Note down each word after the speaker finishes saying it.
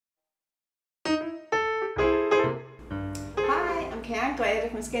Karen Grete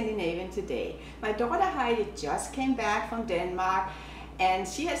from Scandinavian today. My daughter Heidi just came back from Denmark, and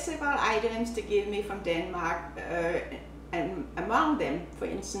she has several items to give me from Denmark, and among them, for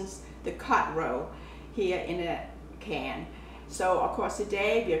instance, the Cod Roe here in a can. So of course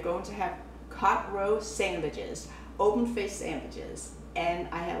today we are going to have Cod Roe sandwiches, open-faced sandwiches, and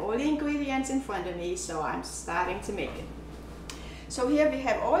I have all the ingredients in front of me, so I'm starting to make it. So here we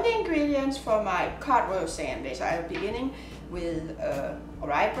have all the ingredients for my Cod Roe sandwich. I'm beginning with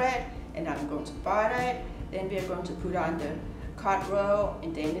rye bread, and I'm going to butter it. Then we are going to put on the Cod Roe,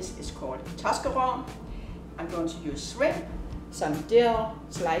 in Danish it's called torskerogn. I'm going to use shrimp, some dill,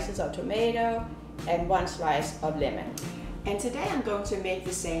 slices of tomato, and 1 slice of lemon. And today I'm going to make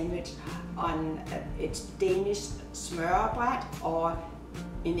the sandwich on it's Danish Smørrebrød, or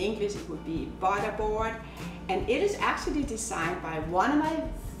in English it would be butterboard. And it is actually designed by one of my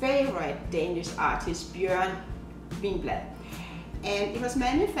favorite Danish artists, Bjørn Winblad. And it was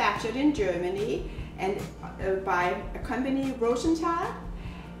manufactured in Germany and by a company, Rosenthal.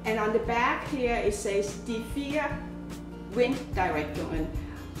 And on the back here it says De 4 Winddirektøren,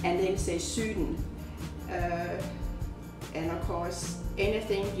 and then it says Syden. And of course,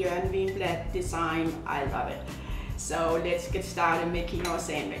 anything Bjørn Winblad design, I love it. So let's get started making our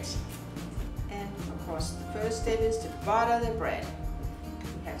sandwich. And of course, the first step is to butter the bread.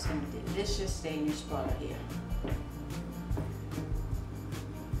 We have some delicious Danish butter here.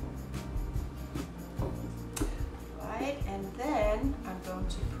 Right, and then I'm going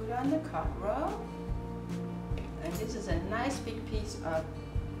to put on the Cod Roe. And this is a nice big piece of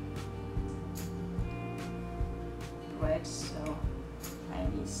bread, so I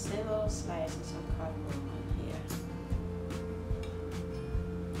need several slices of Cod Roe on here.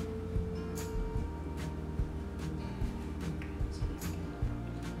 So we can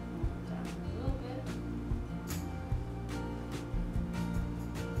move it down a little bit.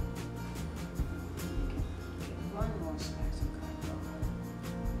 We can get 1 more slice of Cod Roe.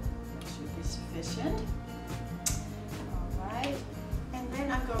 That should be sufficient. Alright, and then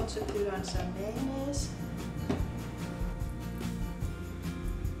I'm going to put on some mayonnaise.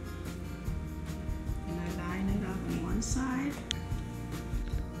 Side.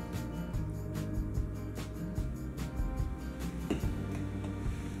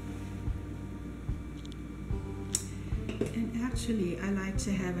 And actually I like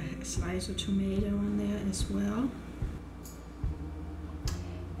to have a slice of tomato on there as well.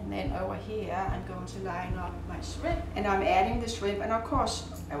 And then over here I'm going to line up my shrimp, and I'm adding the shrimp, and of course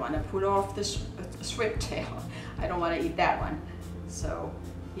I want to pull off the shrimp tail. I don't want to eat that one. So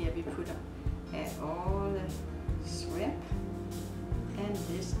here we add all the shrimp, and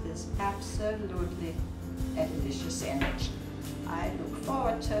this is absolutely a delicious sandwich. I look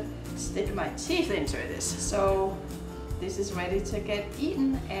forward to stick my teeth into this. So this is ready to get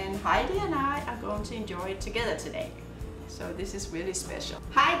eaten, and Heidi and I are going to enjoy it together today. So this is really special.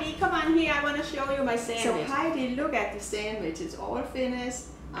 Heidi, come on here, I want to show you my sandwich. So Heidi, look at the sandwich, it's all finished.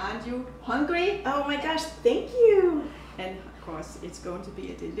 Aren't you hungry? Oh my gosh, thank you. And of course, it's going to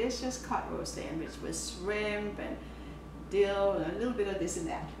be a delicious Cod Roe sandwich with shrimp and dill and a little bit of this and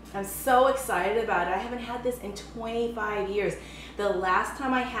that. I'm so excited about it. I haven't had this in 25 years. The last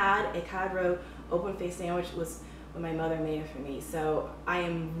time I had a Cod Roe open face sandwich was when my mother made it for me. So I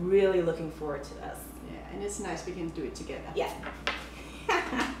am really looking forward to this. Yeah, and it's nice we can do it together. Yeah.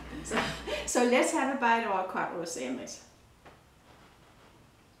 so let's have a bite of our Cod Roe sandwich.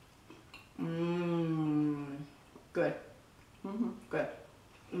 Mmm. Good. Good.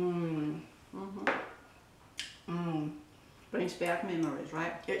 Brings back memories,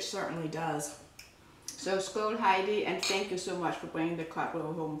 right? It certainly does. So skål, Heidi, and thank you so much for bringing the Cod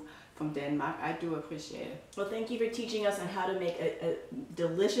Roe home from Denmark. I do appreciate it. Well, thank you for teaching us on how to make a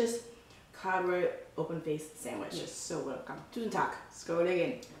delicious Cod Roe open face sandwich. You're so welcome. Tusind tak. Skål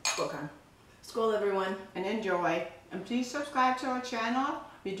again. Skål. Skål, everyone. And enjoy. And please subscribe to our channel.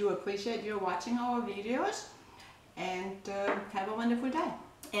 We do appreciate you watching our videos. And have a wonderful day.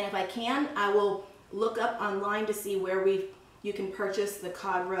 And if I can, I will look up online to see where you can purchase the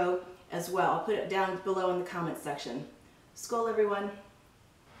Cod Roe as well. I'll put it down below in the comment section. Skål, everyone.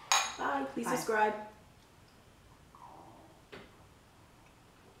 Bye. Please subscribe.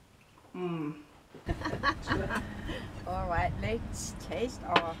 All right, let's taste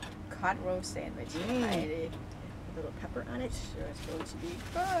our Cod Roe sandwich. Heidi. A little pepper on it. Sure, it's going to be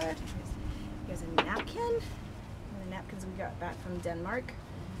good. Here's a napkin. The napkins we got back from Denmark.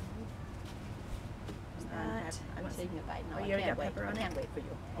 I'm taking a bite now. Oh, you already got pepper on it? I can't wait for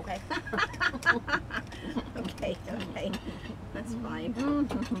you. Okay. Okay, okay. That's fine.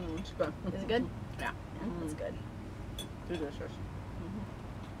 It's good. Is it good? Yeah. That's good. Delicious.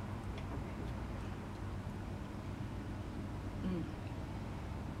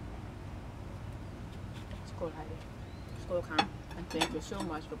 Skål, Heidi. Skål, Karen. And thank you so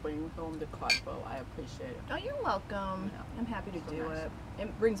much for bringing home the Cod Roe. I appreciate it. Oh, you're welcome. Yeah. I'm happy to So do nice. it.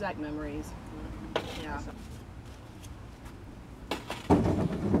 It brings back memories. Yeah.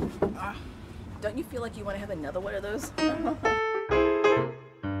 Don't you feel like you want to have another one of those?